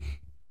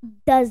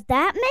Does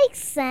that make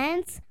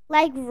sense?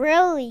 Like,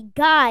 really,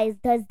 guys,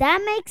 does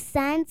that make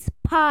sense?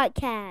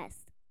 Podcast.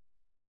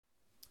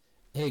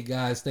 Hey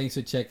guys, thanks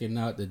for checking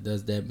out the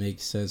Does That Make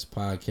Sense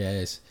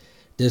podcast.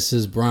 This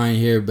is Brian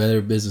here,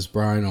 Better Business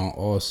Brian on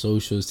all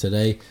socials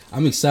today.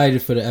 I'm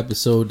excited for the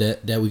episode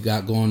that we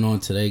got going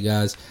on today,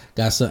 guys.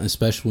 Got something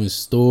special in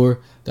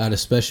store. Got a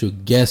special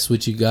guest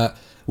which you got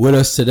with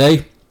us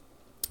today.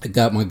 I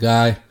got my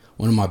guy,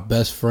 one of my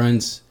best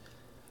friends.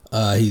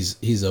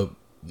 He's a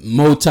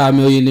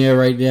multi-millionaire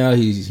right now.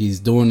 He's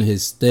doing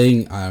his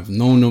thing. I've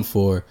known him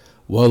for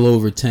well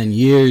over 10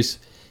 years.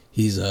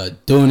 He's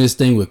doing his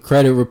thing with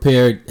credit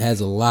repair. Has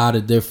a lot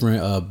of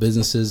different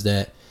businesses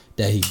that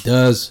he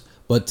does.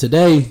 But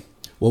today,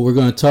 what we're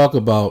going to talk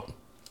about.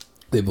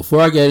 Wait,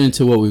 before I get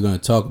into what we're going to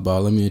talk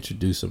about, let me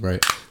introduce him.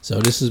 Right. So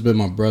this has been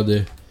my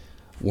brother,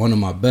 one of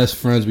my best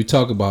friends. We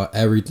talk about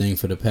everything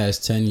for the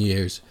past 10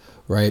 years.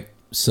 Right.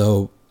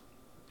 So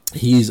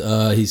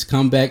he's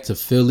come back to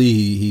Philly.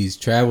 He's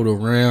traveled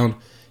around,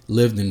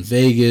 lived in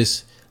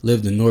Vegas,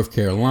 lived in North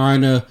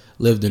Carolina,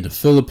 lived in the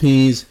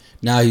Philippines.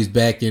 Now he's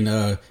back in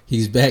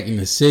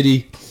the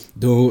city,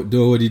 doing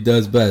what he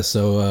does best.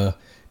 So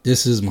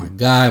this is my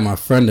guy, my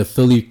friend, the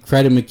Philly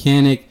credit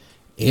mechanic,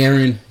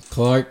 Aaron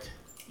Clarke.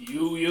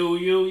 Yo.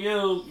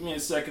 Give me a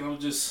second. I'm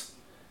just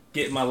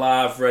getting my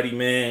live ready,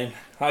 man.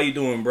 How you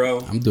doing,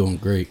 bro? I'm doing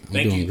great.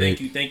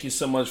 Thank you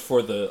so much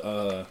for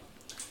the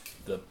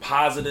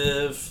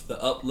positive, the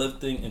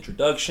uplifting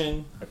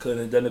introduction. I couldn't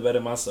have done it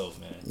better myself,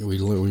 man. We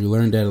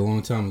learned that a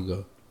long time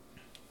ago.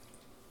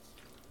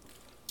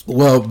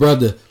 Well,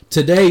 brother,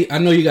 today I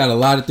know you got a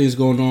lot of things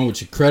going on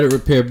with your credit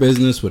repair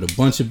business, with a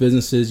bunch of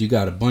businesses. You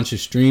got a bunch of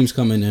streams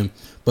coming in.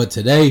 But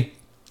today,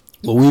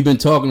 what we've been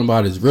talking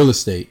about is real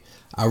estate.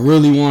 I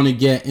really want to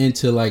get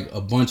into like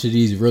a bunch of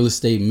these real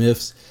estate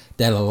myths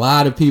that a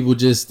lot of people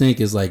just think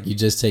is like you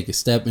just take a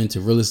step into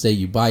real estate,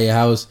 you buy a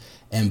house,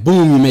 and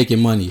boom, you're making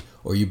money.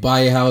 Or you buy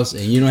a house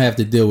and you don't have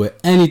to deal with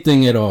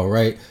anything at all,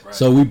 right?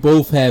 So we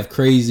both have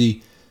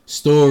crazy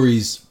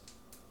stories.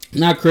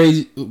 Not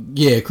crazy,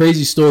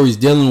 crazy stories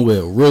dealing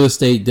with real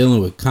estate,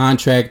 dealing with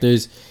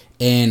contractors,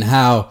 and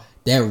how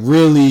that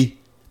really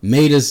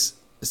made us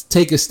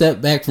take a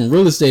step back from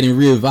real estate and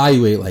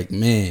reevaluate, like,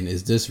 man,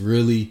 is this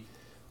really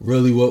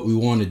what we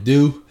want to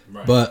do?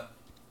 Right. But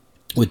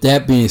with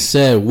that being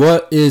said,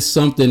 what is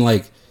something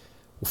like,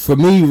 for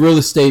me, real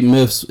estate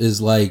myths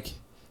is like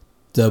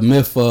the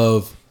myth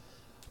of,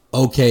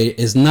 okay,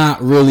 it's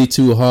not really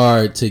too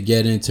hard to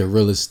get into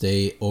real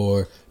estate,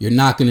 or you're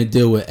not going to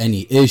deal with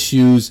any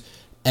issues.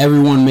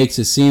 Everyone makes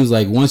it seem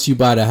like once you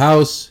buy the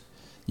house,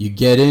 you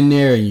get in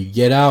there and you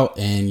get out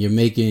and you're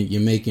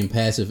making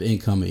passive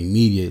income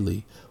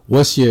immediately.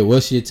 What's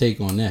your take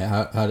on that?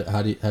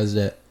 How's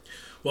that?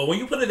 Well, when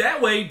you put it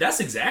that way, that's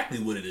exactly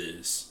what it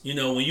is. You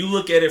know, when you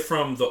look at it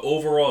from the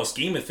overall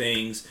scheme of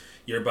things,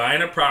 you're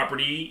buying a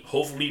property,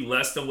 hopefully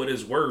less than what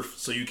it's worth,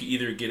 so you can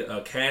either get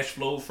a cash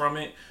flow from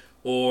it,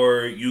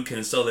 or you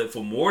can sell it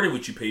for more than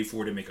what you pay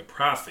for to make a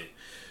profit.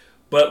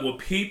 But what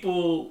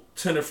people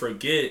tend to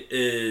forget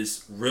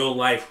is real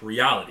life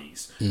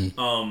realities.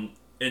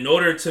 In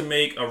order to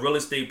make a real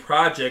estate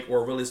project or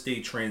a real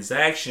estate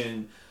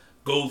transaction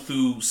go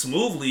through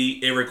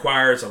smoothly, it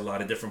requires a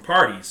lot of different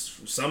parties.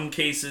 In some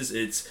cases,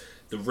 it's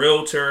the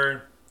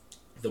realtor,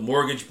 the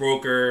mortgage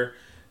broker,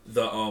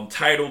 the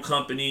title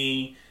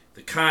company,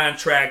 the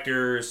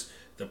contractors,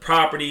 the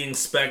property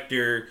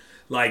inspector,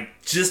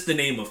 like just to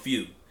name a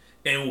few.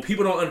 And what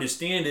people don't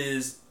understand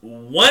is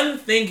one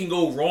thing can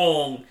go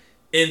wrong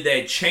in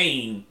that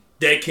chain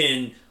that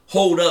can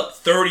hold up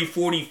 $30,000,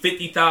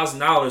 $40,000,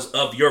 $50,000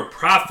 of your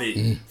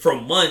profit for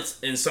months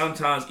and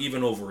sometimes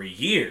even over a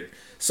year.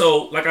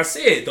 So, like I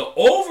said, the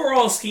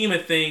overall scheme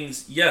of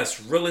things,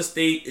 yes, real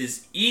estate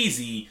is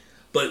easy,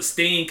 but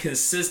staying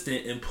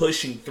consistent and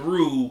pushing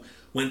through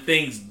when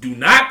things do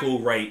not go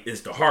right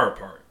is the hard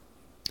part.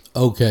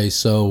 Okay,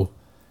 so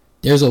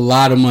there's a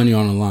lot of money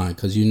on the line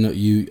because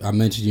I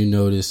mentioned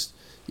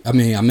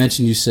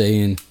you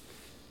saying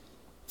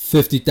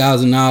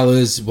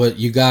 $50,000, but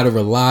you got to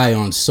rely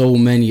on so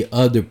many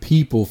other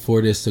people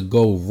for this to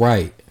go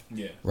right.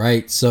 Yeah.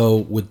 Right. So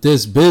with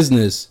this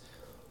business,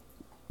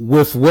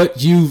 with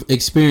what you've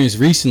experienced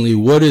recently,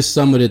 what is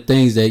some of the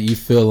things that you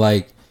feel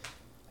like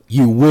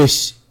you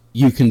wish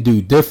you can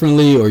do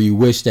differently, or you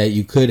wish that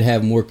you could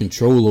have more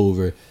control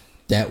over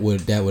that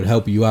would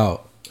help you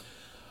out?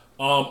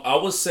 I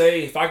would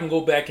say if I can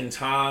go back in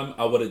time,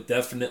 I would have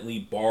definitely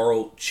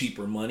borrowed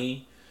cheaper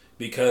money,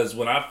 because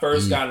when I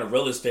first got into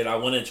real estate, I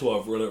went into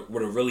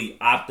with a really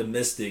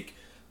optimistic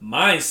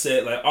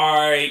mindset. Like,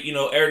 all right,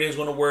 everything's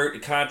going to work. The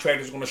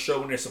contractor's going to show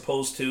when they're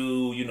supposed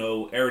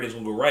to. Everything's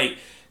going to go right.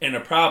 And the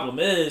problem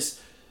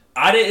is,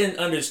 I didn't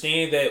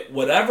understand that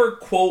whatever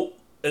quote,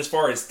 as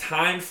far as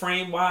time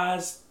frame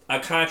wise, a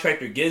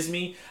contractor gives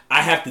me,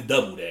 I have to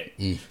double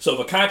that. So if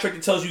a contractor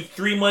tells you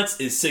 3 months,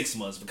 it's 6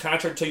 months. If a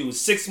contractor tells you it's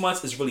 6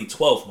 months, it's really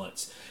 12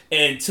 months.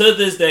 And to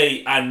this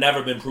day, I've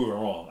never been proven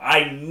wrong.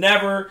 I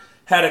never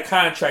had a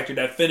contractor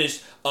that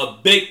finished a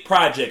big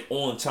project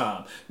on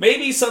time.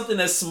 Maybe something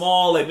that's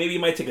small, like maybe it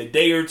might take a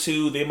day or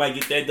two. They might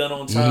get that done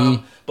on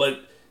time.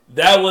 But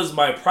that was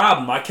my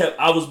problem.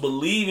 I was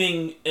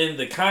believing in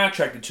the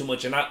contractor too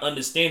much and not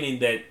understanding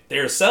that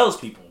they're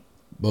salespeople.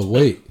 But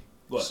wait.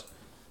 What?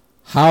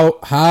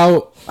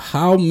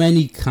 How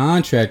many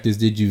contractors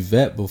did you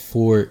vet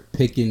before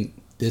picking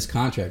this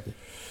contractor?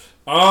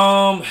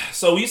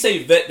 So when you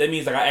say vet, that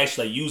means like I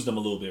actually like used them a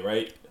little bit,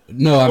 right?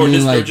 No, I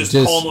mean like just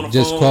phone.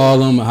 call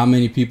them. How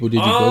many people did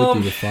you go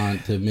through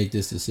to make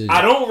this decision?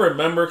 I don't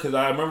remember because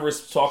I remember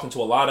talking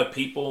to a lot of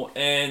people,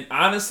 and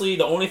honestly,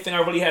 the only thing I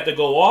really had to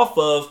go off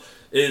of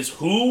is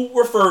who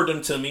referred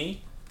them to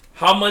me,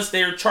 how much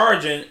they're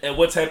charging, and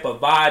what type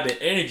of vibe and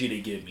energy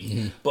they give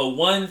me. But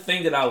one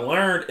thing that I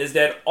learned is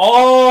that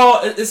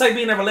it's like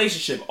being in a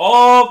relationship.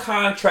 All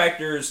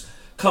contractors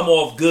come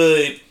off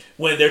good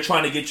when they're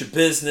trying to get your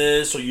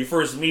business or you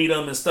first meet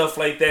them and stuff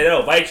like that.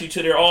 They'll invite you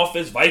to their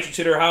office, invite you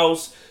to their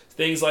house,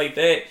 things like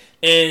that.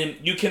 And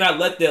you cannot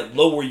let that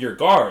lower your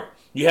guard.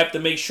 You have to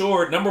make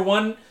sure, number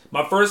one,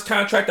 my first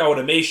contract, I would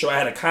have made sure I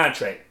had a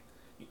contract.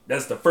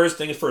 That's the first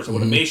thing first. I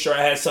would have made sure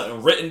I had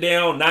something written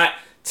down, not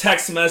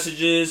text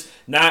messages,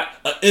 not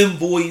an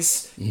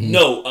invoice.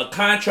 No, a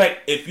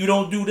contract. If you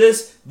don't do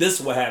this,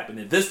 this will happen.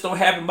 If this don't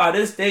happen by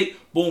this date,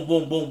 boom,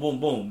 boom, boom, boom,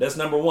 boom. That's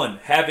number one,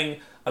 having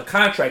a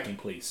contract in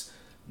place.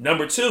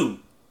 Number two,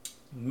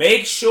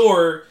 make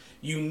sure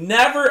you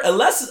never,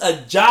 unless it's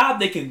a job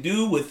they can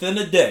do within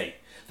a day.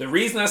 The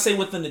reason I say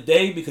within a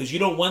day, because you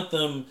don't want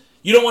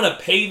to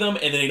pay them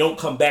and then they don't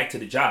come back to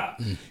the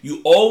job.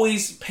 You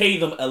always pay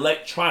them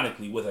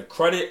electronically with a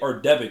credit or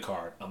debit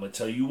card. I'm going to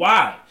tell you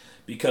why.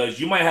 Because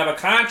you might have a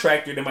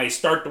contractor that might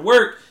start the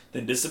work,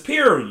 then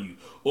disappear on you.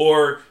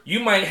 Or you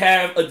might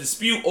have a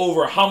dispute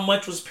over how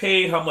much was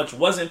paid, how much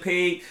wasn't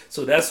paid.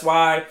 So that's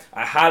why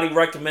I highly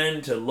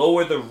recommend to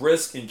lower the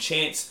risk and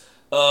chance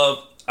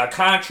of a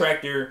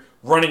contractor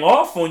running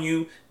off on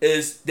you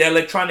is the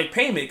electronic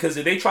payment. Because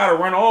if they try to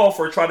run off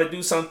or try to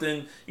do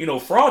something,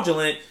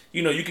 fraudulent,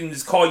 you can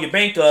just call your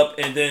bank up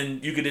and then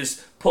you can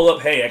just pull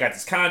up, hey, I got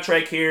this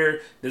contract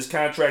here. This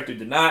contractor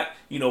did not,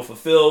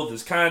 fulfill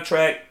this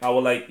contract. I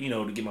would like,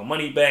 to get my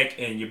money back,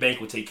 and your bank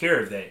will take care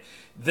of that.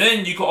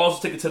 Then you can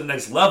also take it to the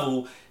next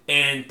level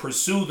and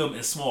pursue them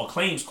in small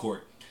claims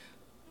court.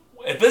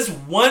 If there's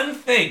one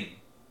thing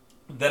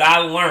that I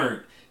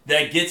learned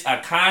that gets a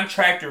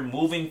contractor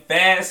moving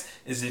fast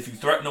is if you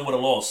threaten them with a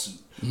lawsuit.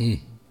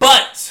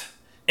 But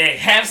it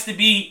has to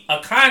be a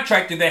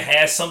contractor that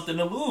has something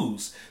to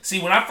lose. See,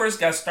 when I first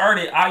got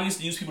started, I used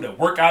to use people that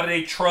work out of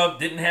their truck,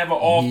 didn't have an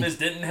office,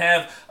 didn't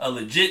have a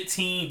legit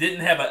team,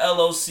 didn't have an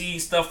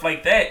LLC, stuff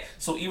like that.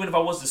 So even if I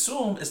was to sue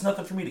them, it's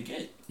nothing for me to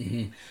get.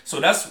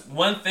 So that's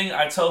one thing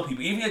I tell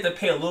people. Even if you have to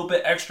pay a little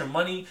bit extra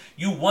money,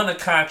 you want a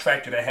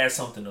contractor that has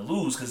something to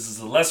lose because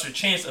there's a lesser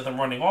chance of them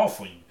running off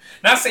on you.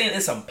 Not saying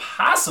it's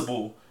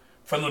impossible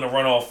for them to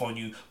run off on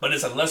you, but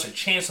it's a lesser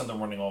chance of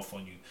them running off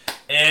on you.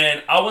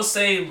 And I would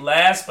say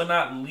last but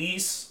not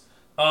least,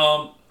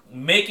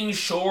 making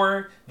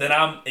sure that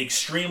I'm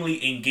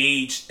extremely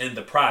engaged in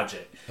the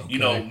project.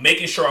 Okay.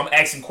 Making sure I'm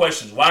asking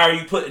questions. Why are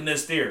you putting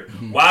this there?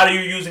 Why are you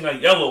using a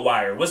yellow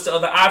wire? What's the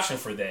other option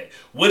for that?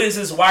 What is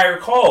this wire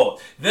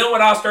called? Then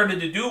what I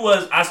started to do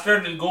was I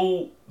started to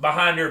go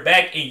behind their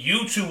back and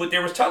YouTube what they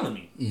was telling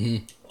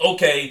me.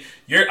 Okay,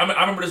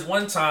 I remember this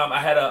one time I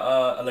had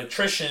a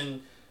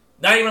electrician,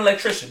 not even an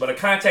electrician, but a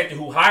contractor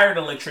who hired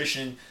an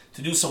electrician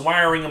to do some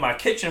wiring in my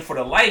kitchen for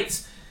the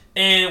lights.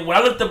 And when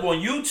I looked up on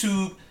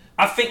YouTube,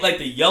 I think like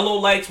the yellow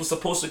lights was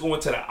supposed to go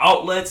into the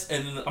outlets,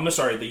 and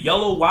the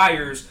yellow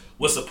wires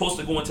was supposed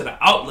to go into the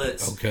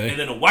outlets, and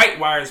then the white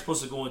wire is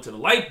supposed to go into the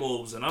light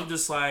bulbs. And I'm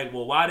just like,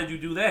 well, why did you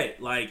do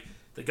that? Like,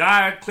 the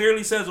guy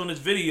clearly says on this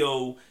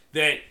video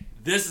that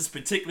this is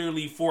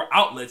particularly for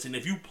outlets, and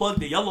if you plug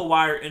the yellow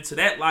wire into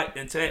that light,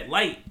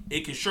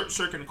 it can short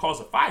circuit and cause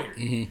a fire.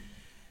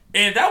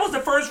 And that was the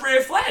first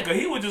red flag.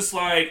 He was just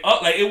like,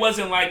 it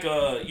wasn't like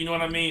you know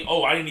what I mean?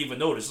 Oh, I didn't even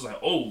notice. It's like,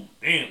 oh,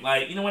 damn,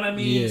 like, you know what I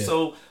mean? Yeah.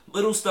 So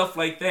little stuff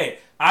like that.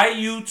 I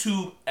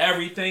YouTube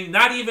everything,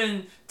 not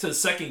even to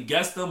second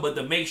guess them, but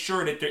to make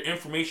sure that their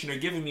information they're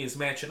giving me is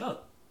matching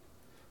up.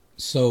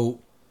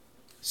 So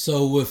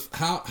with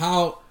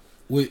how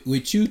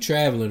with you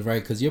traveling,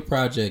 right? Because your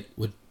project,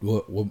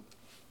 what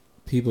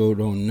people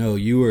don't know,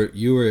 you were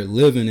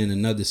living in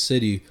another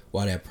city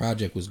while that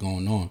project was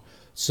going on.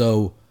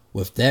 So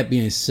with that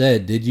being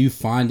said, did you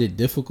find it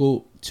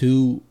difficult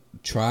to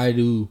try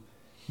to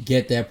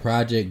get that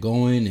project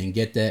going and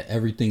get that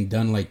everything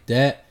done like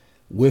that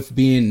with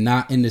being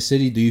not in the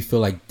city? Do you feel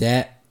like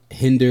that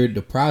hindered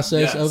the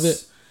process of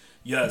it?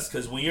 Yes,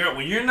 because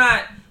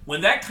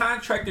when that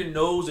contractor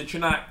knows that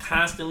you're not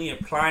constantly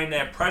applying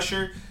that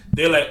pressure,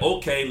 they're like,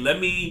 okay, let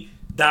me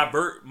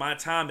divert my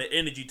time and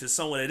energy to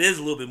someone that is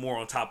a little bit more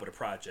on top of the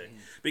project.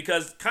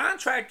 Because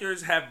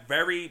contractors have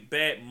very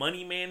bad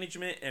money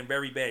management and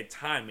very bad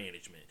time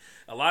management.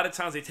 A lot of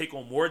times they take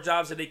on more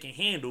jobs than they can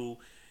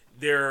handle.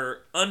 They're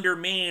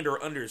undermanned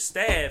or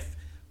understaffed,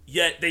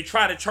 yet they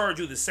try to charge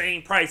you the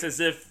same price as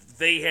if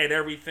they had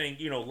everything,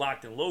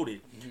 locked and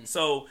loaded.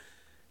 So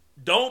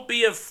don't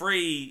be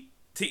afraid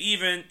to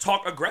even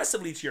talk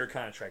aggressively to your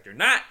contractor.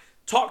 Not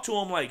talk to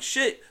them like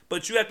shit,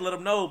 but you have to let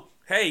them know,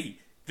 hey,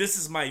 this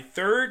is my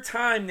third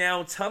time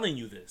now telling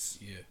you this.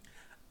 Yeah.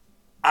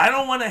 I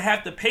don't want to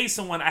have to pay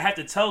someone. I have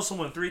to tell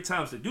someone 3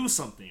 times to do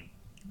something.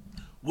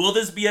 Will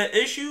this be an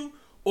issue,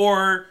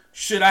 or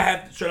should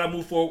I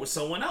move forward with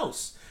someone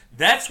else?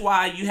 That's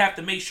why you have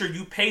to make sure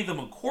you pay them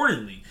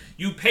accordingly.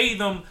 You pay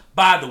them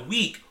by the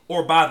week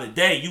or by the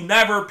day. You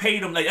never pay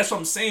them like, that's what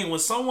I'm saying. When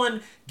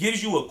someone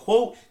gives you a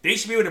quote, they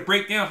should be able to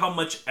break down how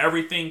much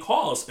everything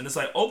costs. And it's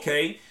like,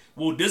 okay,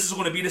 well, this is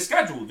going to be the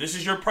schedule. This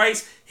is your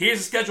price. Here's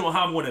the schedule on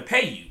how I'm going to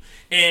pay you.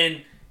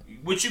 And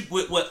what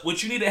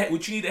you need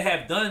to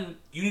have done,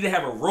 you need to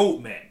have a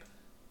roadmap.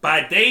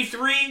 By day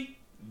 3,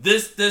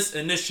 this,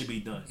 and this should be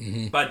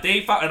done. By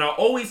day 5, and I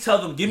always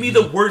tell them, give me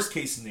the worst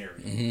case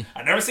scenario.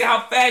 I never say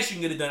how fast you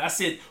can get it done. I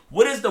said,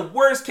 what is the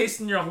worst case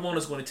scenario, how long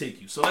it's going to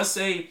take you? So let's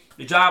say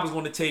the job is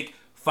going to take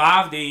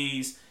 5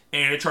 days,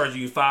 and they're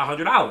charging you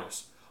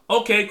 $500.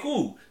 Okay,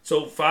 cool.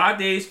 So 5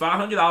 days,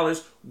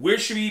 $500. Where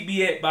should we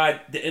be at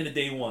by the end of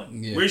day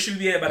 1? Yeah. Where should we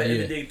be at by the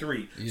end of day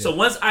 3? Yeah. So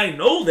once I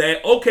know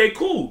that, okay,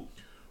 cool.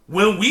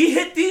 When we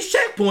hit these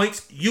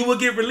checkpoints, you will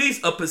get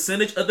released a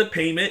percentage of the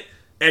payment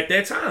at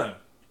that time.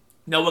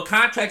 Now, what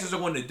contractors are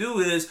going to do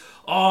is,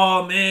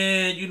 oh,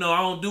 man, I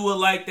don't do it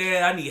like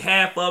that. I need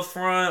half up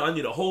front. I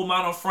need a whole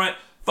amount up front.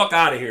 Fuck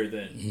out of here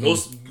then.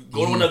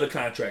 Go to another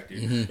contractor.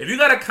 If you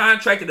got a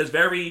contractor that's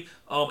very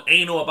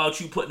anal about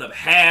you putting up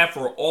half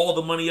or all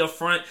the money up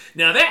front,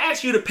 now they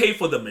ask you to pay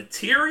for the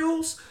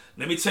materials.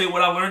 Let me tell you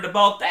what I learned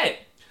about that.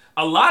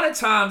 A lot of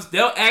times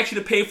they'll ask you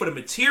to pay for the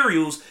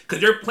materials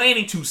because they're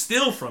planning to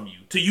steal from you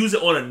to use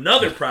it on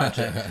another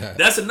project.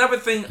 That's another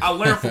thing I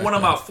learned from one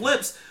of my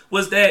flips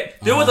was that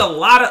there was a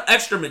lot of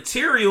extra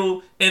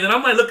material, and then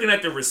I'm like looking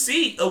at the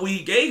receipt of what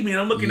he gave me, and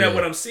I'm looking at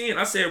what I'm seeing.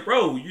 I said,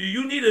 bro,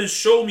 you need to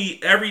show me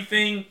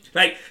everything.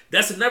 Like,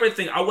 that's another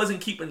thing. I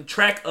wasn't keeping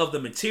track of the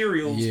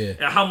materials and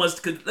how much,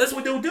 because that's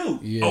what they'll do.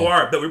 Yeah. Oh, all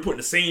right, but we're putting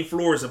the same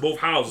floors in both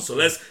houses, so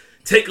let's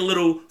take a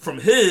little from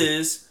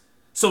his.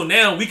 So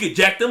now we could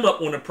jack them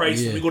up on the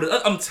price when we go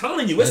to. I'm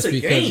telling you, it's a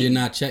game.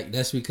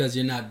 That's because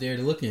you're not there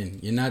looking.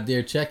 You're not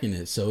there checking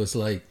it. So it's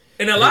like.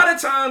 And a lot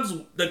of times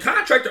the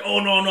contractor,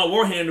 oh no,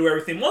 we'll handle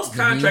everything. Most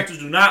contractors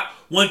do not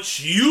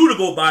want you to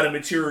go buy the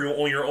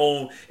material on your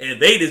own, and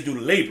they just do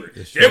the labor.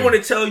 They're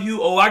going to tell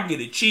you, oh, I can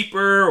get it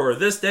cheaper or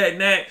this, that,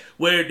 and that.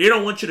 Where they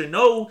don't want you to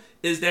know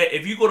is that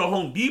if you go to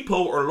Home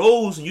Depot or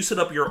Lowe's and you set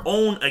up your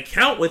own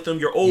account with them,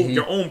 your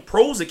own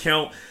pros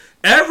account.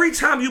 Every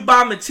time you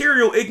buy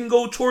material, it can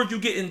go towards you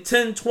getting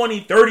 10,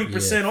 20,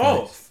 30%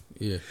 off.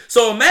 Yeah.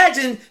 So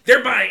imagine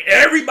they're buying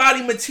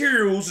everybody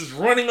materials, is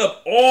running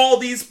up all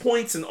these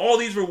points and all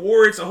these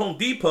rewards at Home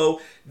Depot.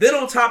 Then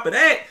on top of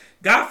that,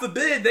 God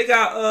forbid, they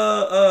got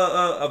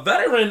a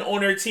veteran on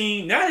their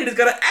team. Now they just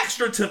got an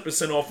extra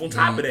 10% off on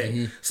top of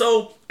that.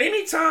 So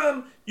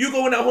anytime you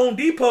go in at Home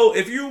Depot,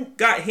 if you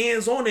got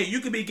hands on it, you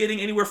could be getting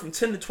anywhere from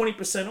 10 to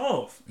 20%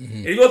 off.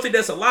 And you don't think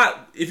that's a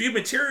lot. If your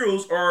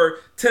materials are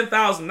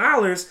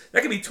 $10,000,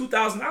 that could be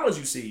 $2,000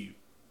 you save.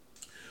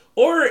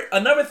 Or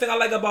another thing I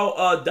like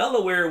about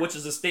Delaware, which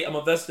is a state I'm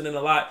investing in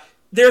a lot,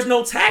 there's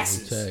no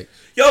taxes.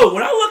 Yo,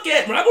 when I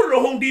go to the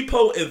Home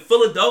Depot in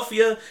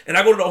Philadelphia and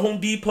I go to the Home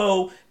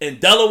Depot in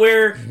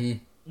Delaware,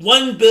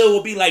 one bill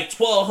will be like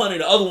 $1,200,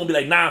 the other one will be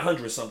like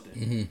 $900 or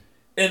something.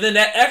 And then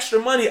that extra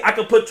money I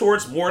could put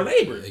towards more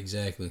labor.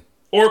 Exactly.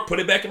 Or put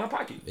it back in my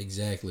pocket.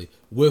 Exactly.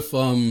 With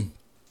the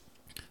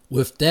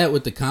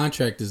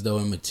contractors though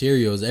and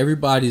materials,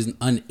 everybody's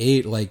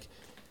unaided. Like,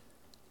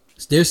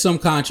 there's some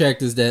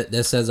contractors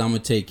that says I'm gonna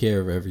take care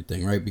of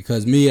everything, right?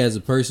 Because me as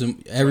a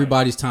person,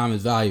 everybody's time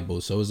is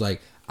valuable. So it's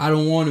like I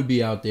don't want to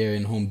be out there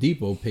in Home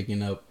Depot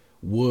picking up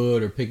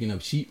wood or picking up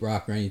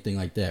sheetrock or anything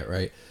like that,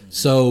 right?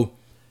 So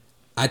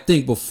I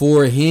think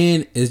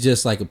beforehand is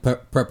just like a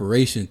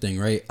preparation thing,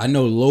 right? I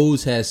know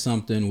Lowe's has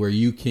something where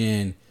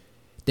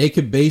they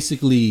could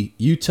basically,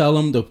 you tell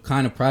them the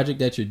kind of project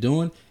that you're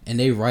doing and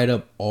they write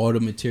up all the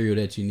material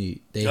that you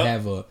need. They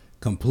have a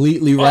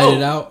completely write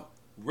it out.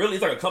 Really?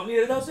 It's like a company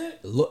that does it?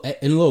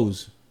 In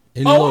Lowe's.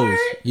 Lowe's.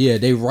 Right. Yeah,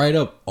 they write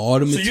up all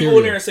the material. So you go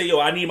in there and say, yo,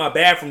 I need my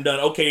bathroom done.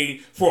 Okay,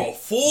 for a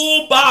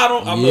full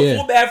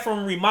full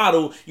bathroom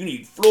remodel, you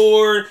need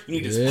floor, you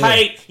need this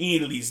pipe, you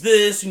need at least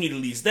this, you need at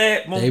least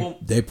that. Boom,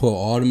 they put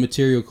all the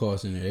material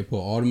costs in there. They put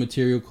all the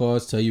material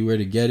costs, tell you where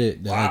to get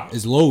it. Wow.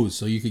 It's Lowe's,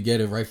 so you could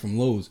get it right from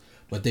Lowe's.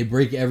 But they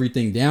break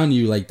everything down to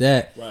you like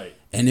that. Right.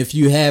 And if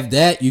you have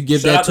that, you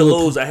give Shout that out to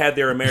Lowe's. I have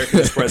their American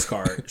Express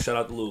card. Shout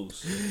out to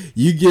Lowe's.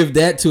 You give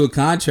that to a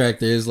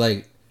contractor, it's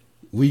like,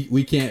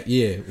 we can't,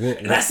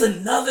 and that's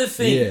another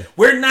thing. Yeah.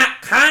 We're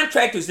not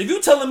contractors. If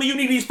you telling me you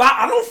need these 5,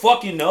 I don't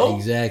fucking know.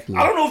 Exactly.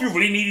 I don't know if you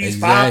really need these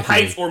 5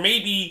 pipes, or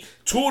maybe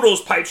 2 of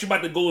those pipes you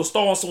about to go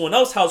install on someone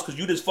else's house because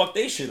you just fucked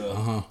their shit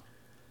up.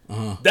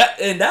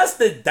 That's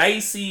the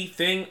dicey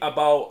thing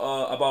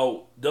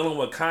about dealing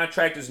with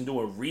contractors and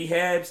doing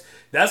rehabs.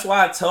 That's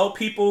why I tell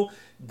people,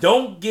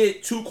 don't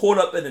get too caught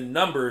up in the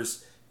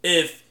numbers.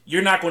 if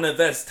you're not going to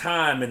invest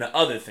time into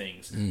other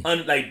things,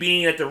 like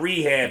being at the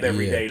rehab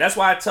every day. That's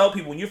why I tell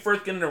people when you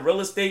first get into real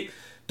estate,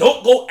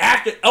 don't go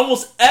after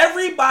almost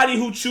everybody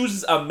who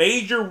chooses a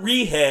major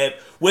rehab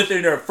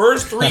within their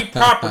first 3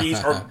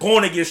 properties are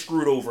going to get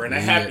screwed over, and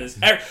that happens.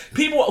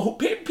 People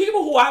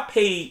who I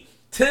paid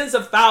tens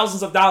of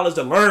thousands of dollars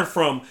to learn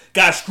from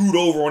got screwed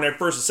over on their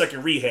first and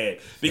second rehab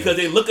because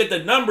they look at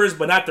the numbers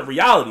but not the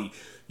reality.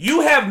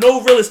 You have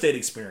no real estate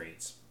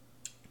experience.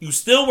 You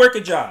still work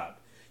a job.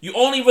 You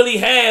only really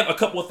have a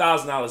couple of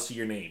 $1,000s to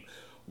your name.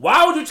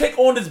 Why would you take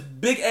on this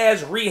big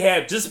ass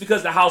rehab just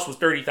because the house was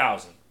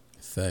 $30,000?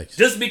 Facts.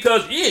 Just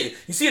because,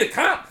 you see the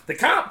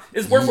comp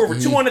is worth over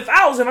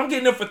 $200,000. I'm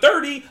getting it for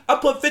 $30. I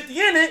put $50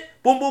 in it.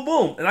 Boom, boom,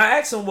 boom. And I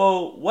asked him,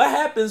 well, what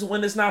happens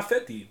when it's not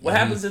 $50? What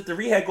happens if the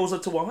rehab goes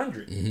up to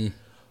 $100?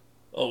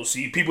 Oh,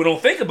 see, people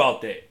don't think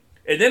about that.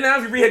 And then now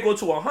if your rehab goes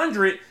to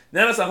 $100,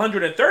 now it's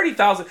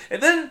 $130,000.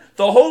 And then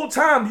the whole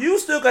time you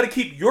still got to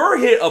keep your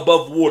head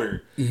above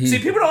water. See,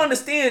 people don't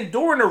understand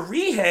during a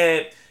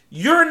rehab,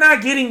 you're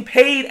not getting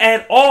paid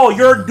at all.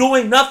 You're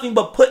doing nothing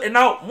but putting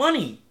out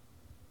money.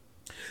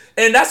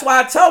 And that's why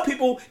I tell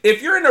people,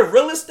 if you're in a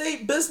real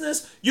estate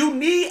business, you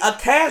need a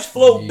cash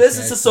flow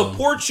business to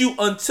support you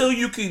until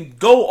you can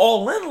go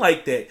all in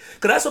like that.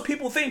 Because that's what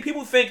people think.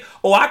 People think,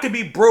 oh, I could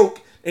be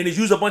broke and just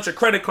use a bunch of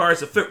credit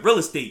cards to fit real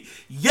estate.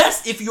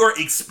 Yes, if you're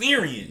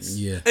experienced.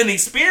 An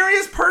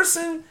experienced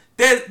person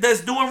that's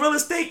doing real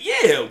estate,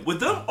 with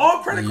them,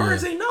 all credit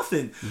cards ain't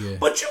nothing.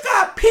 But you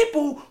got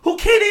people who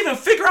can't even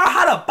figure out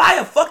how to buy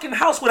a fucking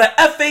house with an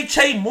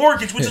FHA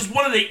mortgage, which is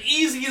one of the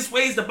easiest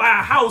ways to buy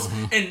a house.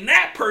 And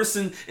that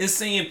person is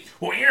saying,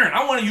 well, Aaron,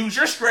 I want to use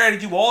your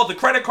strategy with all the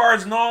credit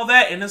cards and all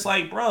that. And it's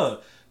like,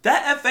 bruh,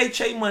 that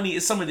FHA money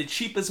is some of the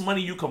cheapest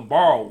money you can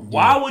borrow.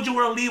 Why would you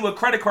want to leave with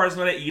credit cards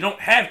and all that? You don't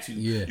have to.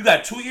 You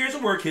got 2 years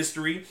of work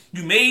history.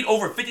 You made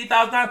over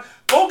 $50,000.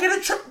 Go get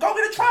a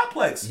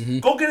triplex.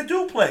 Go get a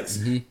duplex.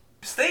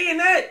 Stay in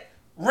that.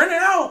 Rent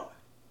it out.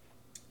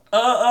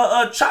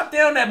 Chop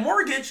down that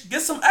mortgage. Get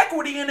some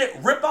equity in it.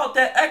 Rip out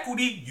that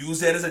equity.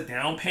 Use that as a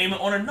down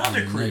payment on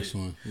another crib. Next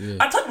one.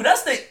 I tell you,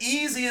 that's the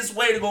easiest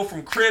way to go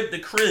from crib to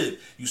crib.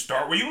 You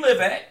start where you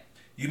live at.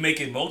 You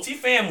make it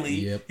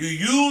multifamily. You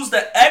use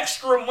the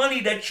extra money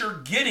that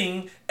you're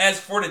getting as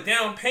for the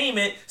down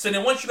payment. So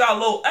then once you got a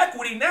little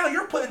equity, now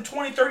you're putting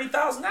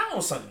 $20,000-$30,000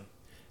 on something.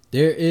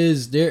 There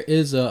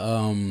is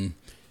a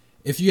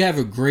if you have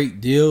a great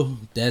deal,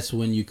 that's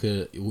when you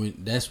could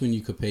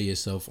pay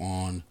yourself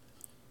on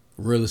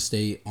real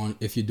estate on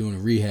if you're doing a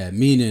rehab.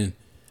 Meaning,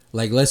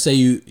 like let's say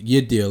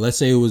your deal. Let's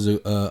say it was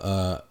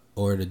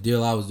or the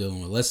deal I was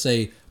dealing with. Let's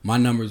say my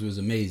numbers was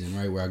amazing,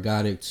 right? Where I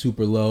got it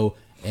super low.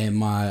 And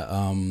my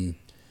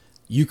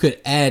you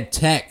could add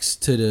tax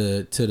to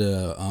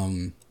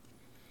the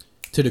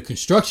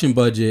construction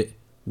budget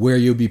where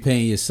you'll be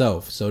paying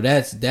yourself. So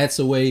that's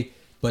a way,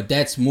 but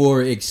that's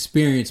more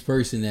experienced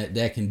person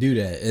that can do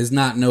that. It's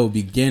not no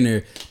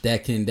beginner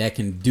that can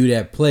do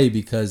that play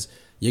because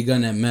you're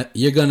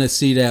gonna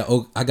see that,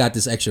 oh, I got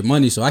this extra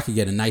money so I could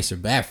get a nicer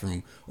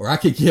bathroom, or I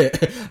could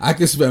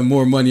spend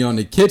more money on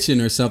the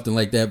kitchen or something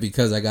like that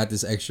because I got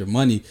this extra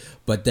money.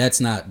 But that's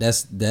not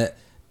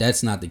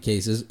the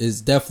case.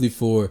 It's definitely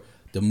for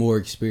the more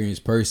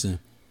experienced person.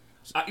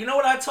 You know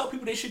what I tell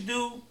people they should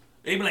do?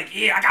 They be like,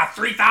 I got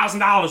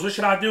 $3,000. What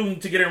should I do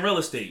to get in real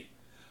estate?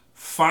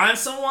 Find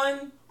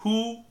someone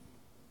who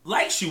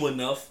likes you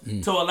enough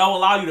to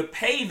allow you to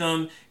pay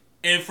them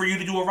and for you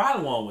to do a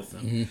ride-along with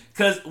them.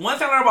 Because one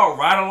thing I learned about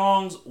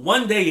ride-alongs,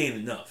 one day ain't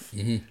enough.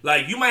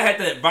 Like, you might have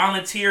to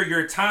volunteer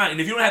your time. And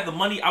if you don't have the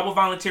money, I will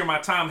volunteer my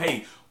time.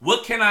 Hey,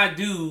 what can I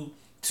do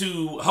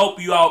to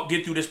help you out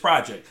get through this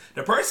project?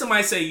 The person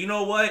might say, you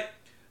know what?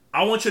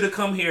 I want you to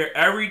come here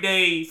every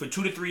day for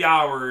 2 to 3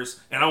 hours,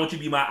 and I want you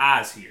to be my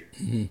eyes here.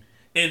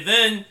 And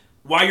then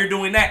while you're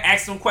doing that,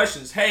 ask them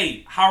questions.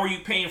 Hey, how are you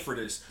paying for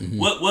this?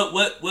 What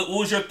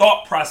was your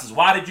thought process?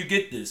 Why did you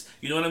get this?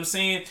 You know what I'm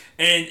saying?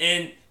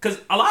 And because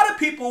a lot of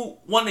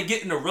people want to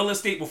get into real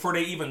estate before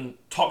they even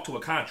talk to a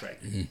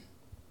contractor.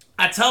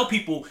 I tell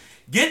people,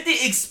 get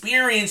the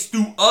experience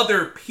through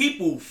other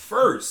people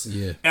first.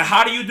 And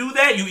how do you do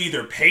that? You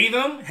either pay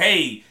them,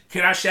 hey,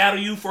 can I shadow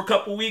you for a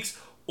couple weeks?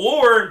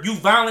 Or you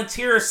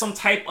volunteer some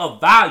type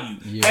of value.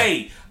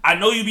 Hey, I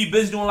know you be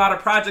busy doing a lot of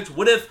projects.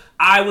 What if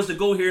I was to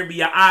go here and be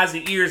your eyes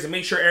and ears and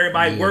make sure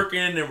everybody working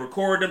and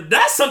record them?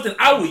 That's something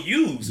I would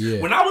use.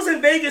 When I was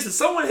in Vegas and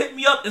someone hit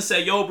me up and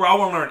said, yo, bro, I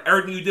want to learn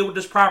everything you did with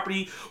this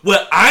property.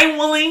 What I'm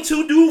willing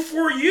to do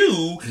for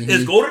you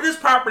is go to this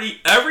property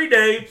every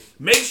day,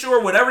 make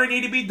sure whatever they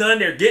need to be done,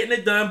 they're getting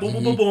it done, boom,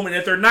 boom, boom, boom. And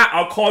if they're not,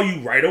 I'll call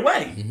you right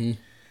away.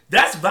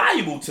 That's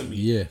valuable to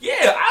me.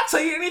 I'll tell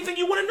you anything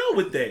you want to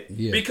know with that.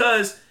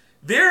 Because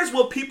there's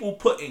what people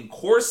put in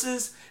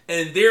courses,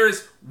 and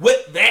there's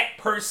what that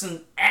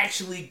person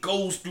actually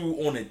goes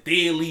through on a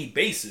daily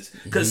basis.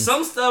 Because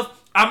some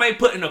stuff I might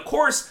put in a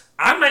course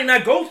I might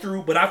not go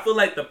through, but I feel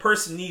like the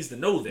person needs to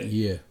know that.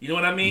 Yeah. You know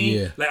what I mean?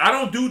 Yeah. Like, I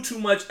don't do too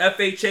much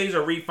FHAs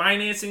or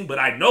refinancing, but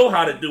I know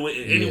how to do it,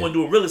 and anyone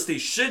doing real estate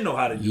should know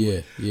how to do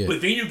it. Yeah. But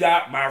then you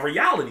got my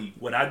reality,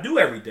 what I do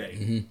every day.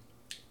 Mm-hmm.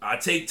 I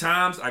take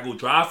times, I go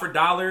drive for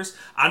dollars.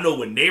 I know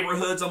what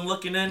neighborhoods I'm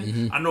looking in.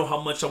 Mm-hmm. I know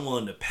how much I'm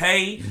willing to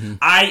pay.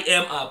 I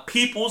am a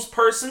people's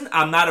person.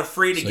 I'm not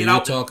afraid to get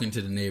out. You're talking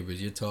to the neighbors.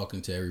 You're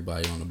talking to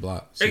everybody on the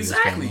block.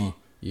 Exactly.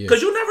 Yeah.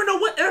 Because you never know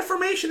what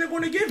information they're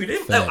going to give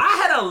you.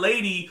 I had a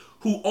lady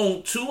who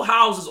owned 2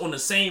 houses on the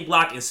same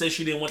block and said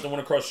she didn't want the one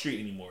across the street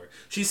anymore.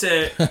 She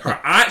said her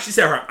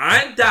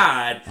aunt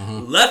died,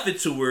 left it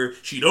to her.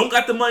 She don't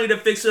got the money to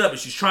fix it up, and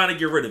she's trying to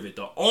get rid of it.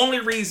 The only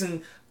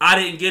reason I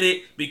didn't get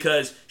it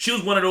because she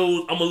was one of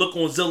those. I'm gonna look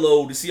on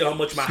Zillow to see how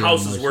much my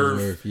house is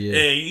worth. Yeah.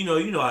 And you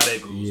know how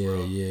that goes. Yeah,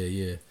 bro.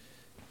 yeah.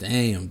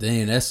 Damn.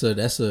 That's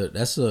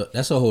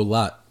a whole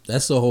lot.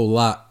 That's a whole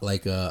lot.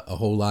 Like a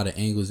whole lot of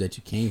angles that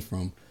you came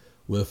from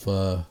with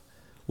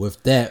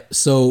that.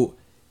 So,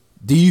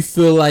 do you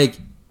feel like?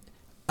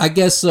 I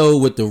guess so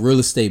with the real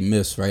estate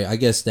myths, right? I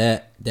guess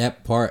that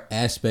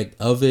aspect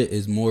of it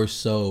is more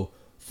so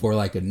for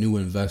like a new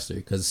investor,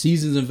 because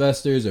seasoned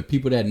investors or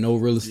people that know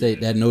real estate,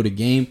 that know the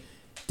game,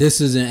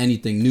 this isn't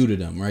anything new to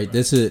them, right?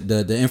 This is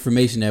the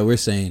information that we're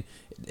saying,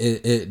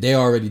 they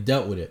already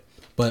dealt with it.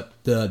 But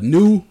a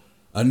new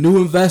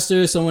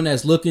investor, someone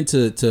that's looking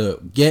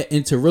to get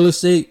into real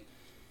estate,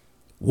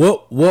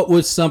 what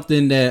was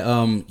something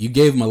that you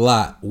gave them a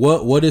lot?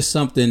 What is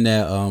something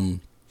that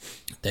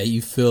that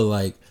you feel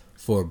like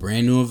for a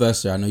brand new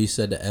investor? I know you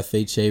said the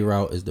FHA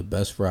route is the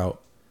best route.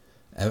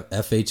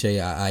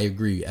 FHA, I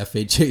agree.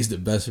 FHA is the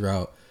best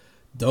route.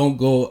 Don't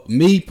go.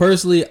 Me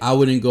personally, I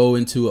wouldn't go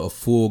into a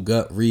full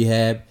gut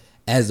rehab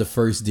as the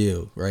first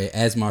deal, right?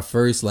 As my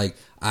first, like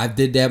I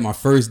did that my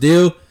first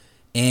deal,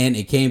 and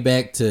it came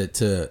back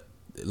to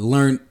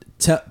learn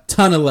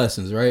ton of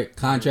lessons, right?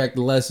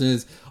 Contractor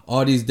lessons,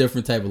 all these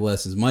different type of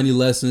lessons, money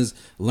lessons,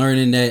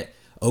 learning that.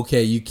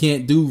 Okay, you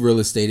can't do real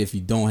estate if you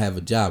don't have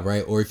a job,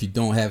 right? Or if you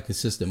don't have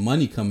consistent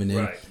money coming in.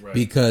 Right.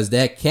 Because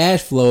that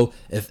cash flow,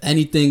 if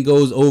anything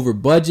goes over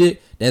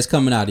budget, that's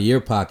coming out of your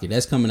pocket.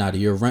 That's coming out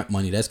of your rent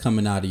money. That's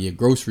coming out of your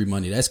grocery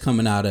money. That's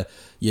coming out of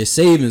your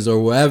savings or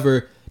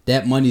wherever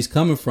that money's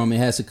coming from. It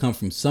has to come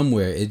from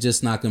somewhere. It's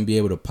just not going to be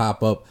able to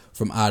pop up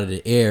from out of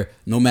the air,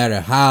 no matter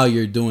how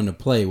you're doing the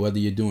play, whether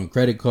you're doing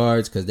credit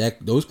cards, because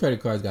those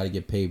credit cards got to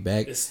get paid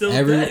back. It's still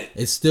debt.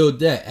 It's still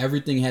debt.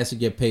 Everything has to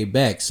get paid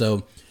back.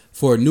 So,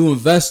 for a new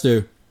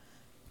investor,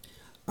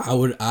 I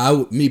would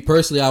me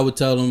personally, I would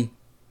tell them,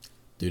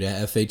 do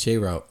that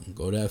FHA route.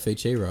 Go to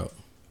FHA route.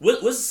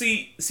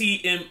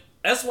 And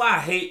that's why I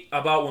hate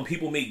about when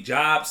people make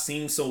jobs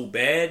seem so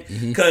bad.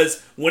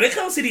 Because when it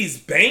comes to these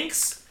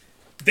banks,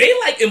 they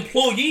like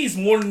employees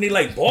more than they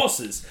like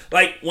bosses.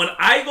 Like when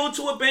I go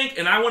to a bank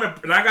and I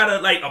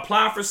gotta like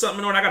apply for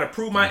something or I gotta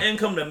prove my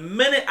income, the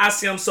minute I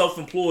say I'm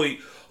self-employed,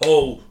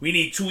 oh, we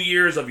need 2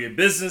 years of your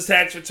business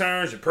tax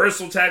returns, your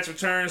personal tax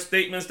returns,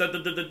 statements,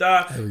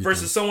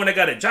 versus someone that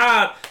got a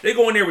job, they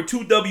go in there with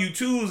 2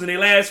 W-2s and they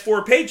last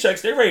 4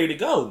 paychecks, they're ready to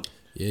go.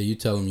 Yeah, you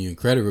tell them you in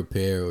credit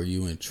repair or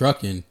you in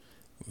trucking,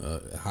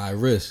 high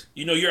risk.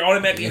 You know, you're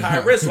automatically high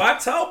risk. So I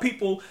tell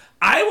people,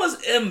 I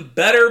was in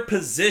better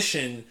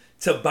position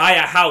to buy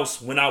a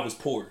house when I was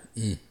poor.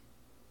 I'm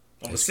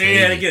going to say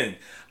that again.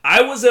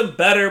 I was in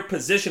better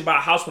position to buy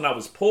a house when I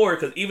was poor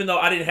because even though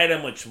I didn't have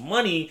that much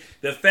money,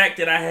 the fact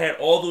that I had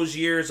all those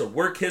years of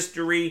work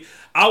history,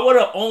 I would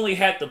have only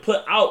had to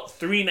put out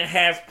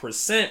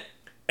 3.5%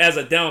 as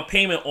a down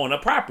payment on a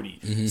property.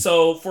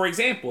 So, for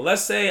example,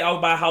 let's say I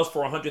would buy a house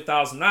for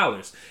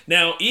 $100,000.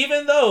 Now,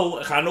 even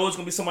though I know it's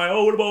going to be somebody,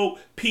 oh, what about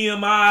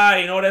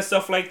PMI and all that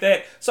stuff like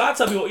that? So I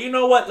tell people, you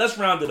know what? Let's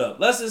round it up.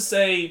 Let's just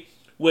say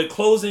with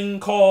closing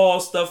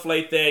costs, stuff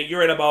like that,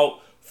 you're at about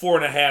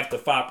 4.5% to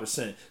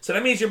 5%. So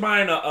that means you're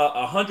buying a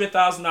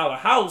 $100,000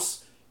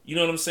 house. You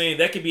know what I'm saying?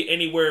 That could be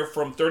anywhere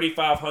from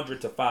 $3,500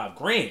 to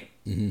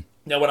 $5,000.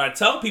 Now, what I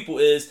tell people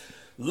is,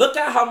 look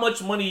at how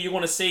much money you're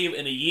going to save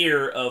in a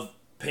year of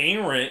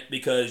paying rent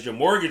because your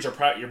mortgage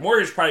probably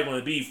going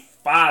to be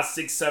 $500,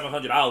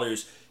 $600,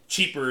 $700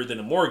 cheaper than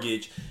a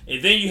mortgage,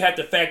 and then you have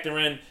to factor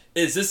in: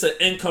 is this an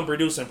income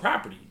producing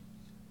property?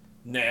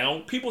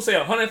 Now, people say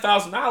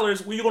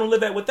 $100,000. Where you going to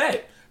live at with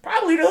that?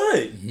 Probably the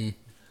hood.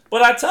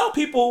 But I tell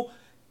people,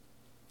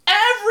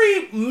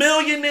 every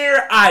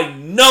millionaire I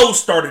know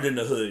started in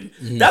the hood.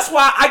 That's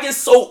why I get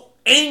so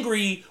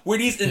angry where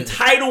these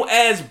entitled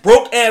ass,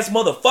 broke ass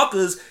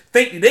motherfuckers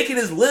think they can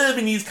just live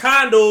in these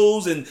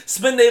condos and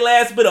spend their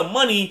last bit of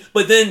money,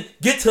 but then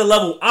get to the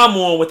level I'm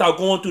on without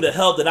going through the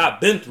hell that I've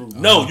been through.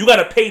 No, you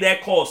gotta pay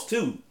that cost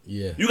too.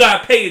 Yeah. You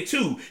gotta pay it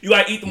too. You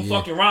gotta eat them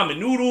fucking ramen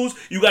noodles.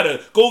 You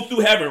gotta go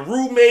through having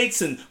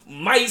roommates and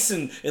mice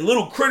and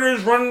little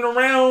critters running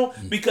around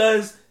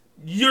because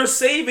you're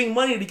saving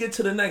money to get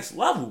to the next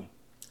level.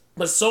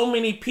 But so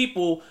many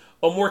people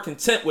are more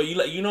content where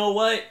you know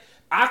what?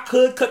 I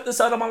could cut this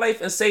out of my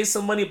life and save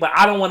some money, but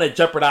I don't want to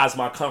jeopardize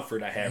my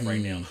comfort I have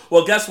right now.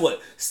 Well, guess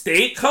what?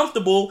 Stay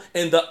comfortable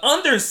in the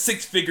under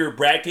 6-figure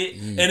bracket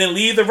and then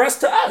leave the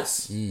rest to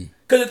us.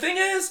 Because the thing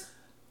is,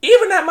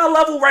 even at my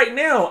level right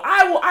now,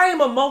 I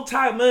am a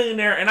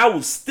multi-millionaire and I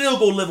will still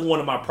go live in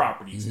one of my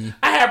properties.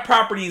 I have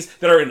properties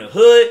that are in the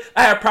hood.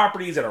 I have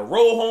properties that are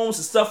row homes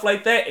and stuff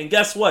like that. And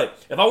guess what?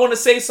 If I want to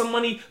save some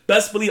money,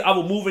 best believe I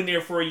will move in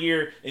there for a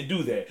year and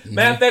do that.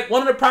 Matter of fact,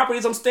 one of the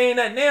properties I'm staying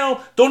at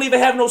now don't even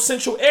have no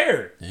central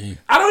air.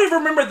 I don't even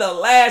remember the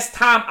last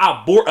time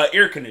I bought an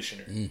air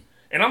conditioner.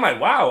 And I'm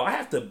like, wow, I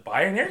have to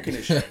buy an air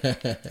conditioner.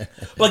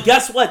 But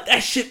guess what?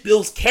 That shit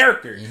builds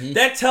character.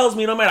 That tells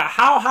me no matter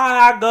how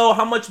high I go,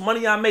 how much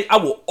money I make, I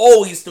will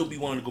always still be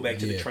willing to go back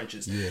to the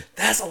trenches.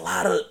 That's a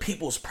lot of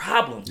people's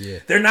problem.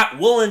 They're not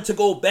willing to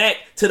go back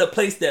to the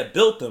place that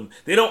built them.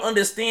 They don't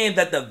understand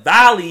that the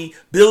valley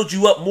builds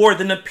you up more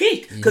than the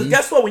peak. Because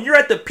guess what? When you're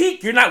at the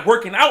peak, you're not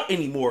working out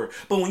anymore.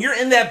 But when you're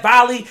in that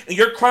valley and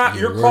you're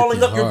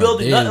crawling up, you're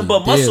building nothing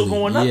but muscle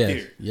going up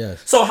there.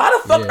 So how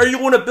the fuck are you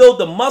going to build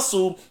the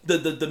muscle,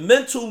 the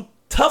mental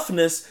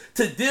toughness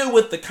to deal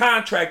with the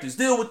contractors,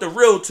 deal with the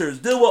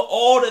realtors, deal with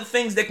all the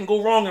things that can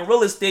go wrong in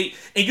real estate,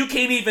 and you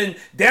can't even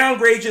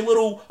downgrade your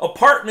little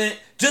apartment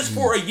just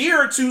for a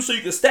year or two so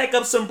you can stack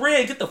up some bread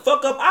and get the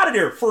fuck up out of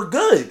there for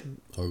good?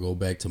 Or go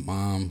back to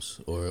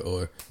mom's,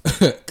 or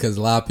because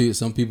a lot of people,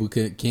 some people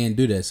can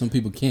do that, some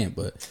people can't.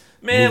 But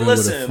man,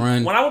 listen,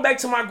 when I went back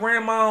to my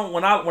grandma,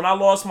 when I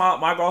lost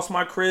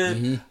my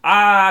crib,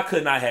 I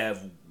could not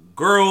have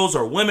girls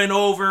or women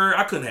over.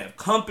 I couldn't have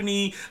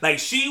company. Like,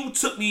 she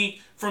took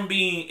me from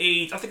being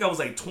age, I think I was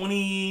like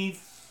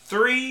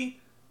 23,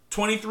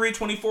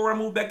 24 when I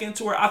moved back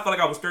into her. I felt like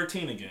I was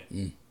 13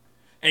 again.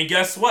 And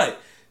guess what?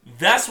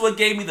 That's what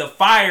gave me the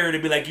fire to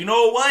be like, you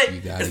know what?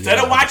 Instead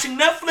of watching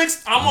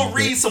Netflix, I'm going to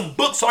read some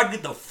books so I can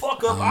get the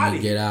fuck up out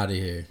of here. Get out of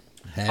here.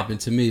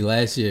 Happened to me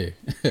last year.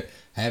 I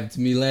had to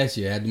move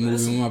in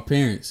with my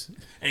parents.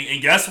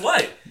 And guess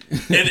what?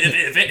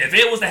 if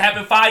it was to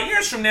happen 5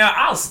 years from now,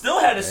 I'll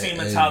still have the same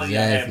mentality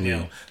I have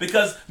now.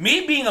 Because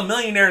me being a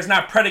millionaire is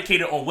not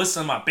predicated on what's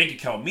in my bank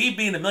account. Me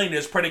being a millionaire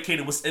is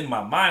predicated what's in my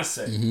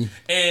mindset.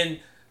 And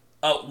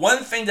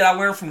one thing that I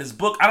learned from this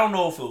book, I don't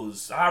know if it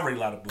was, I read a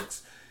lot of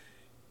books.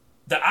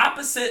 The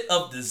opposite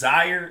of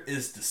desire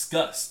is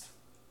disgust.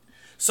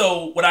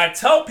 So what I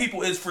tell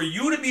people is, for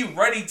you to be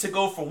ready to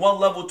go from one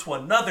level to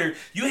another,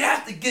 you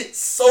have to get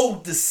so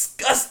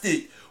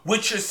disgusted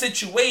with your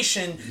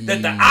situation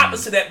that the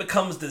opposite of that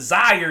becomes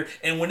desire.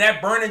 And when that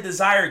burning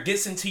desire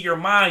gets into your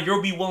mind,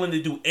 you'll be willing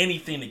to do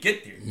anything to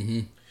get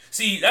there.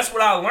 See, that's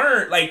what I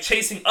learned, like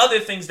chasing other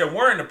things that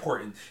weren't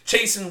important.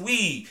 Chasing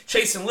weed,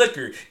 chasing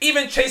liquor,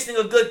 even chasing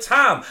a good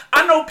time.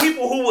 I know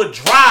people who would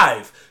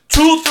drive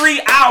 2-3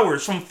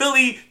 hours from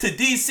Philly to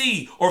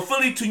DC or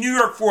Philly to New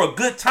York for a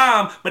good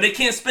time, but they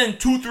can't spend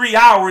 2-3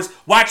 hours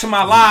watching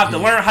my live to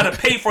learn how to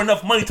pay for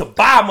enough money to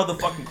buy a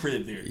motherfucking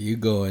crib there. You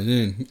going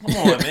in. Come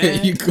on,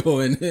 man. You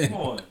going in.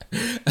 Come on.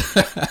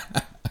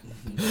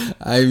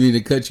 I didn't mean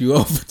to cut you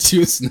off, but you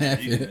were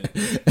snapping.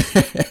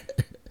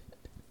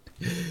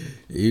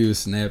 You was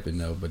snapping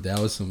though, but that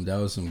was some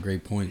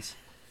great points.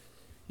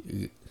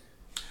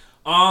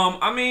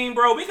 I mean,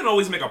 bro, we can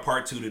always make a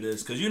part 2 to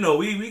this because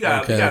we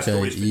got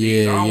stories for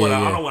days. I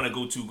don't want to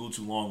go too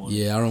long on it.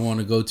 Yeah, I don't want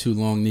to go too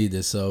long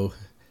neither. So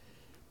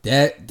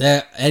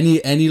that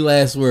any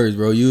last words,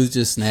 bro? You was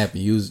just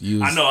snapping. You was.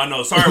 I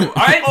know. Sorry,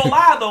 I ain't gonna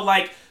lie though.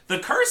 Like, the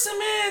cursing,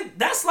 man,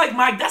 that's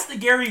the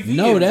Gary Vee.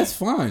 No, that's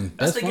fine.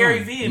 That's the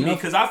Gary Vee in me,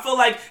 because I feel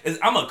like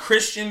I'm a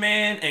Christian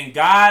man and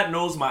God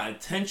knows my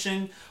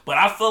intention, but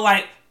I feel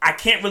like I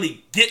can't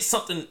really get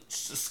something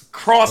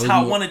across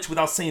how I wanted to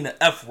without saying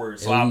the F word.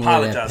 So I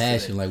apologize. That passion,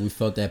 for that. Like, we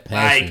felt that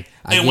passion.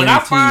 And when I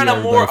find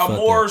a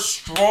more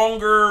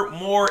stronger,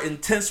 more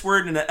intense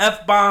word than the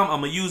F bomb,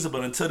 I'm gonna use it.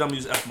 But until then, I'm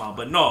gonna use F bomb.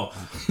 But no,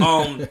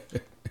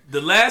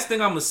 the last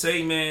thing I'm gonna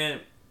say,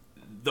 man.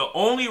 The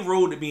only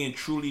road to being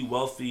truly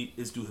wealthy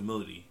is through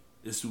humility.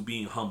 Is through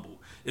being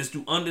humble. Is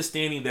through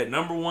understanding that,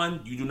 number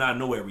one, you do not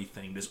know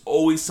everything. There's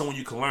always someone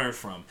you can learn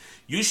from.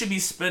 You should be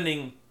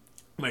spending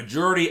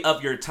majority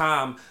of your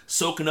time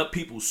soaking up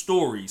people's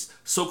stories,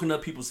 soaking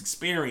up people's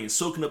experience,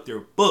 soaking up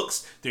their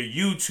books, their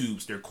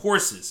YouTubes, their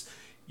courses.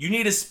 You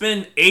need to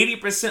spend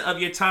 80% of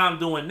your time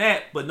doing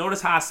that, but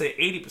notice how I say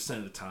 80%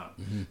 of the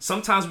time.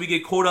 Sometimes we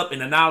get caught up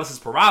in analysis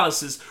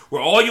paralysis,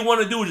 where all you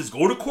want to do is just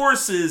go to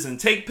courses and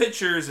take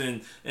pictures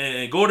and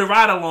go to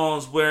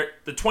ride-alongs, where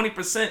the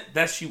 20%,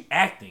 that's you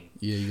acting.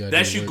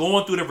 That's you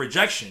going through the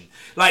rejection.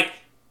 Like,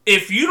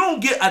 if you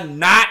don't get a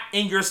knot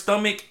in your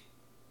stomach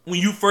when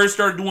you first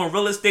started doing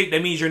real estate,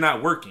 that means you're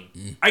not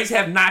working. I used to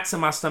have knots in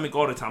my stomach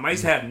all the time. I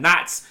used to have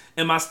knots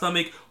in my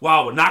stomach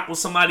while I would knock on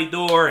somebody's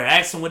door and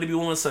ask them what they be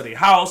willing to sell their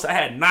house. I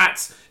had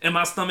knots in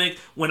my stomach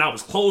when I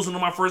was closing on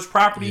my first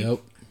property.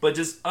 But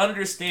just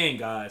understand,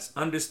 guys,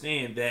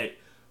 that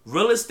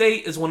real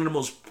estate is one of the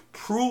most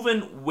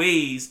proven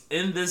ways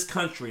in this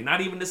country,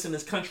 not even just in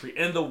this country,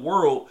 in the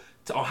world,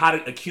 on how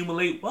to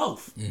accumulate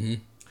wealth.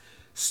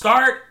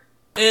 Start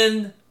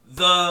in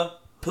the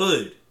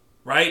hood,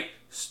 right?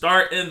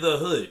 start in the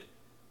hood.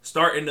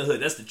 Start in the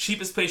hood. That's the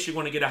cheapest place you're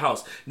going to get a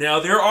house.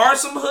 Now, there are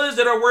some hoods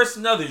that are worse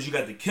than others. You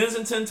got the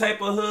Kensington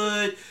type of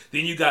hood.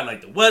 Then you got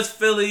like the West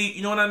Philly.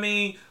 You know what I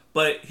mean?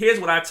 But here's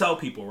what I tell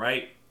people,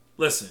 right?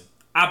 Listen,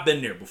 I've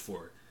been there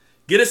before.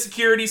 Get a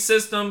security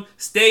system.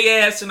 Stay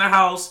ass in the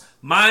house.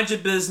 Mind your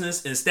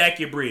business and stack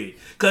your bread.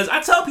 Because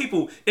I tell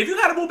people, if you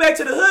got to move back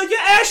to the hood, your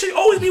ass should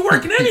always be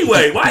working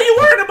anyway. Why are you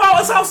worried about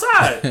what's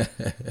outside?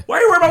 Why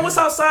are you worried about what's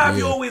outside if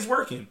you're always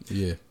working?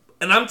 Yeah.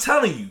 And I'm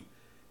telling you,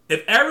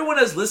 if everyone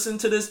has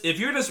listened to this, if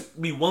you're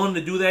just be willing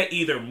to do that,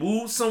 either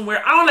move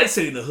somewhere, I don't like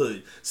saying the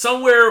hood,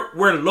 somewhere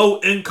where low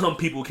income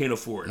people can't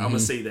afford. I'm going to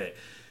say that.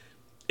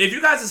 If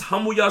you guys just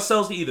humble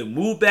yourselves to either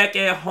move back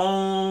at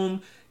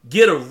home,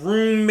 get a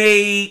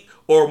roommate,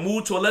 or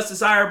move to a less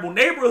desirable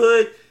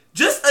neighborhood,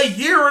 just a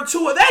year or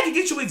two of that can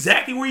get you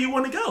exactly where you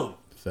want to go.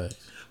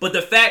 Facts. But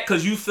the fact,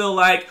 because you feel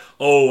like,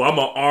 oh, I'm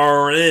a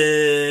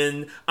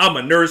RN, I'm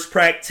a nurse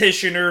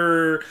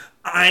practitioner,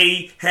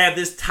 I have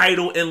this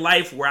title in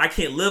life where I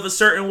can't live a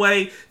certain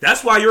way,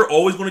 that's why you're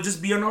always going to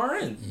just be an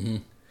RN. Mm-hmm.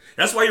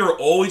 That's why you're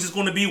always just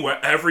going to be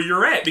wherever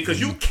you're at, because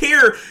you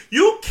care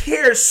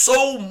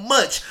so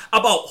much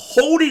about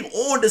holding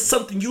on to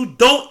something you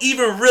don't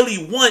even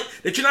really want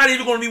that you're not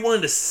even going to be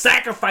willing to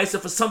sacrifice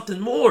it for something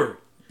more.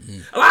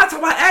 A lot of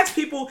times I ask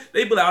people,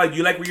 they be like, oh,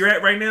 you like where you're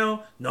at right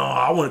now? No,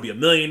 I want to be a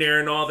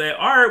millionaire and all that.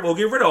 All right, well,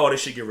 get rid of all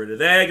this shit. Get rid of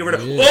that. Get rid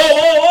of...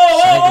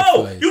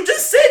 Oh. You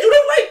just said you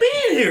don't like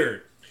being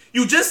here.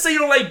 You just say you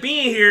don't like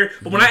being here,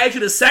 but when I ask you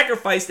to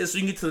sacrifice this so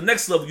you can get to the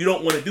next level, you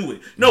don't want to do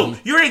it. No,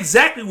 you're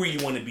exactly where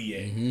you want to be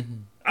at.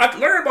 I've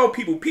learned about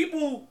people.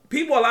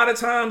 People a lot of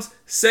times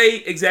say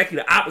exactly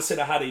the opposite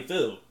of how they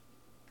feel.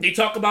 They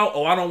talk about,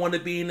 oh, I don't want to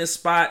be in this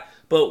spot,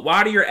 but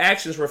why do your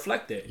actions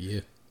reflect that?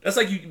 Yeah. That's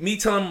like me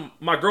telling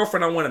my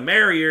girlfriend I want to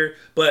marry her,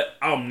 but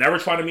I'll never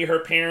try to meet her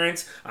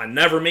parents. I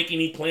never make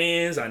any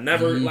plans. I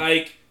never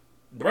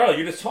bro,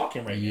 you're just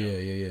talking right now.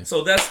 Yeah.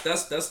 So that's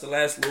the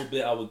last little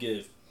bit I would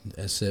give.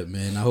 That's it,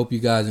 man. I hope you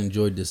guys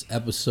enjoyed this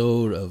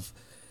episode of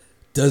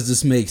Does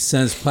This Make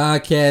Sense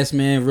podcast,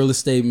 man. Real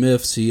Estate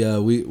Myths.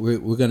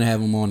 We're gonna have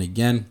them on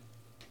again,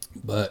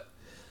 but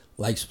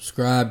like,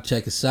 subscribe,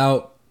 check us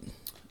out.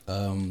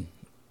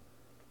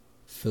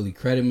 Philly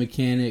Credit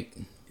Mechanic.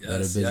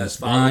 Yes,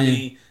 follow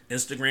me.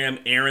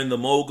 Instagram, Aaron the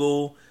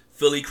Mogul,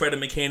 Philly Credit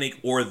Mechanic,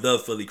 or the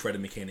Philly Credit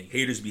Mechanic.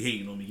 Haters be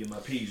hating on me. Get my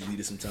page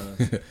deleted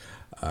sometimes.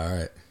 All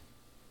right.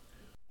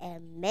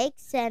 It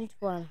makes sense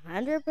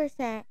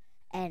 100%,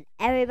 and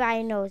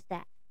everybody knows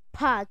that.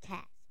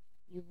 Podcast.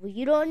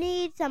 You don't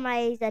need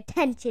somebody's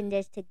attention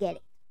just to get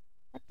it.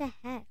 What the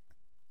heck?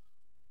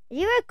 Are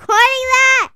you recording that?